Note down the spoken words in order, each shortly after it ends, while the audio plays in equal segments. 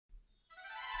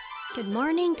Good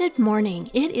morning, good morning.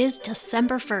 It is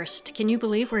December 1st. Can you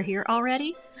believe we're here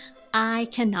already? I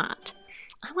cannot.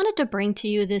 I wanted to bring to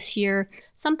you this year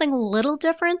something a little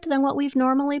different than what we've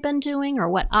normally been doing or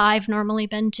what I've normally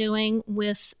been doing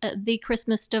with the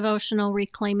Christmas devotional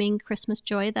Reclaiming Christmas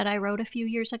Joy that I wrote a few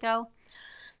years ago.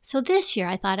 So this year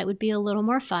I thought it would be a little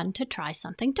more fun to try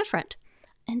something different.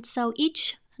 And so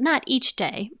not each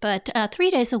day, but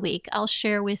 3 days a week, I'll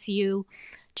share with you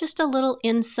just a little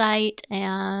insight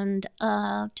and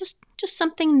just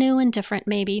something new and different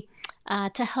maybe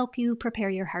to help you prepare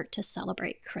your heart to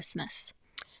celebrate Christmas.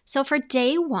 So for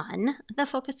day one, the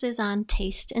focus is on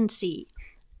taste and see.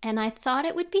 And I thought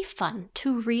it would be fun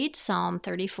to read Psalm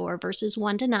 34, verses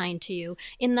 1 to 9 to you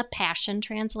in the Passion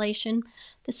Translation.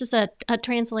 This is a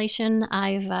translation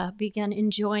I've begun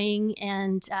enjoying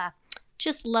and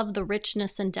just love the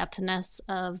richness and depthness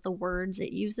of the words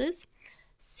it uses.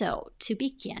 So, to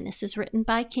begin, this is written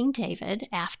by King David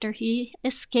after he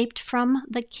escaped from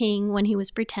the king when he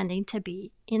was pretending to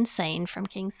be insane from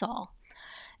King Saul.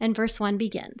 And verse 1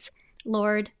 begins,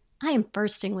 "Lord, I am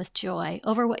bursting with joy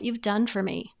over what you've done for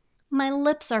me. My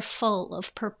lips are full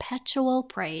of perpetual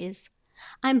praise.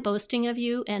 I'm boasting of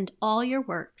you and all your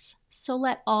works, so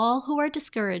let all who are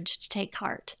discouraged take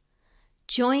heart.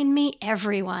 Join me,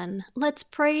 everyone. Let's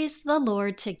praise the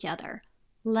Lord together.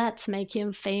 Let's make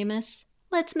him famous.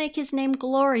 Let's make his name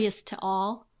glorious to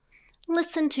all.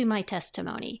 Listen to my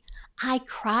testimony. I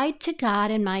cried to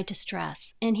God in my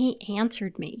distress, and he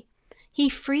answered me. He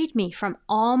freed me from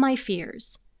all my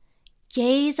fears.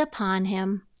 Gaze upon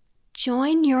him.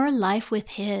 Join your life with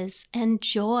his, and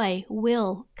joy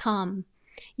will come.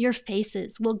 Your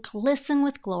faces will glisten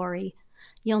with glory.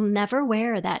 You'll never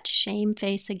wear that shame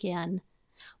face again.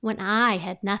 When I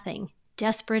had nothing,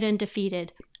 desperate and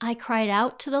defeated, I cried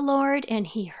out to the Lord, and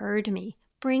he heard me,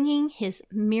 bringing his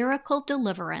miracle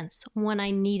deliverance when I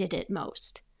needed it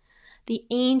most. The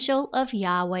angel of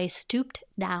Yahweh stooped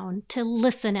down to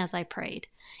listen as I prayed,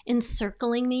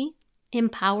 encircling me,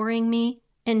 empowering me,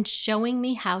 and showing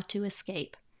me how to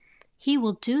escape. He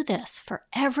will do this for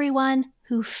everyone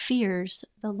who fears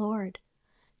the Lord.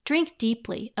 Drink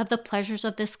deeply of the pleasures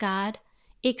of this God.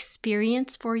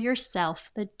 Experience for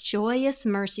yourself the joyous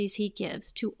mercies he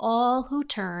gives to all who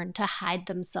turn to hide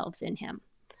themselves in him.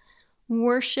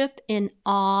 Worship in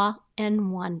awe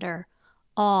and wonder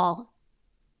all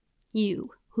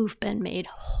you who've been made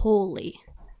holy.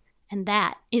 And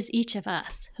that is each of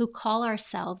us who call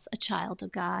ourselves a child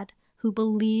of God, who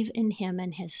believe in him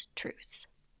and his truths."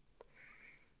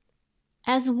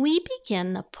 As we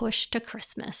begin the push to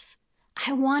Christmas,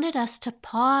 I wanted us to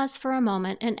pause for a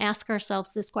moment and ask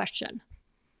ourselves this question.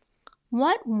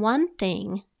 What one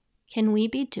thing can we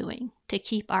be doing to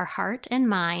keep our heart and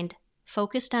mind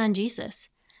focused on Jesus,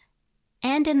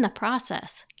 and in the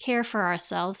process, care for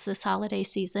ourselves this holiday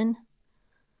season?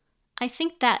 I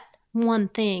think that one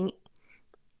thing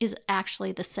is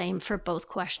actually the same for both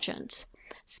questions.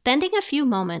 Spending a few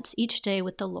moments each day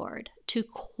with the Lord to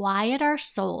quiet our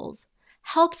souls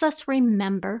helps us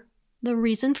remember the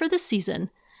reason for the season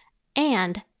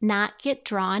and not get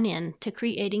drawn into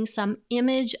creating some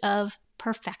image of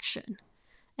perfection.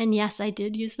 And yes, I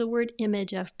did use the word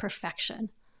image of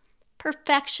perfection.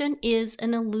 Perfection is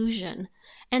an illusion,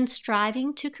 and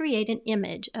striving to create an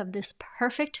image of this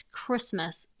perfect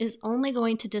Christmas is only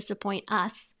going to disappoint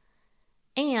us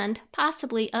and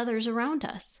possibly others around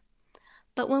us.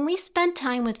 But when we spend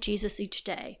time with Jesus each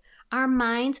day, our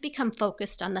minds become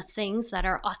focused on the things that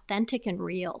are authentic and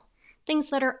real, things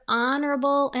that are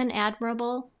honorable and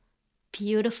admirable,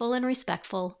 beautiful and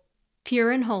respectful,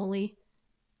 pure and holy,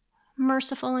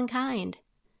 merciful and kind.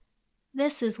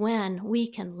 This is when we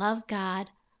can love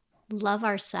God, love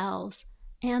ourselves,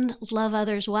 and love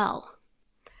others well.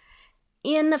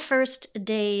 In the first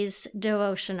day's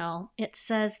devotional, it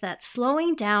says that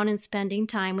slowing down and spending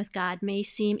time with God may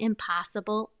seem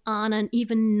impossible on an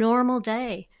even normal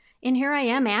day. And here I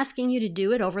am asking you to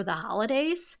do it over the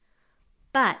holidays.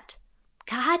 But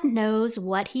God knows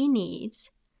what he needs.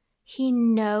 He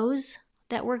knows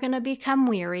that we're going to become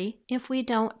weary if we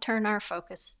don't turn our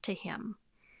focus to him.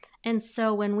 And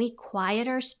so when we quiet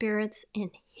our spirits in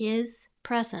his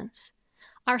presence,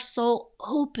 our soul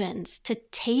opens to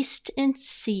taste and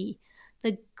see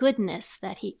the goodness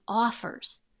that he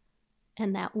offers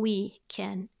and that we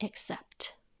can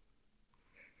accept.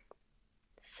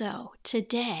 So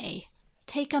today,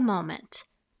 take a moment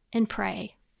and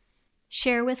pray.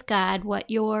 Share with God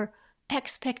what your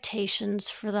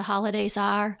expectations for the holidays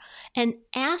are and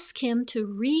ask him to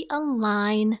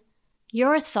realign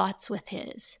your thoughts with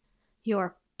his,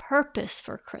 your purpose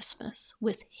for Christmas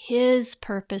with his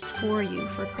purpose for you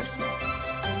for Christmas.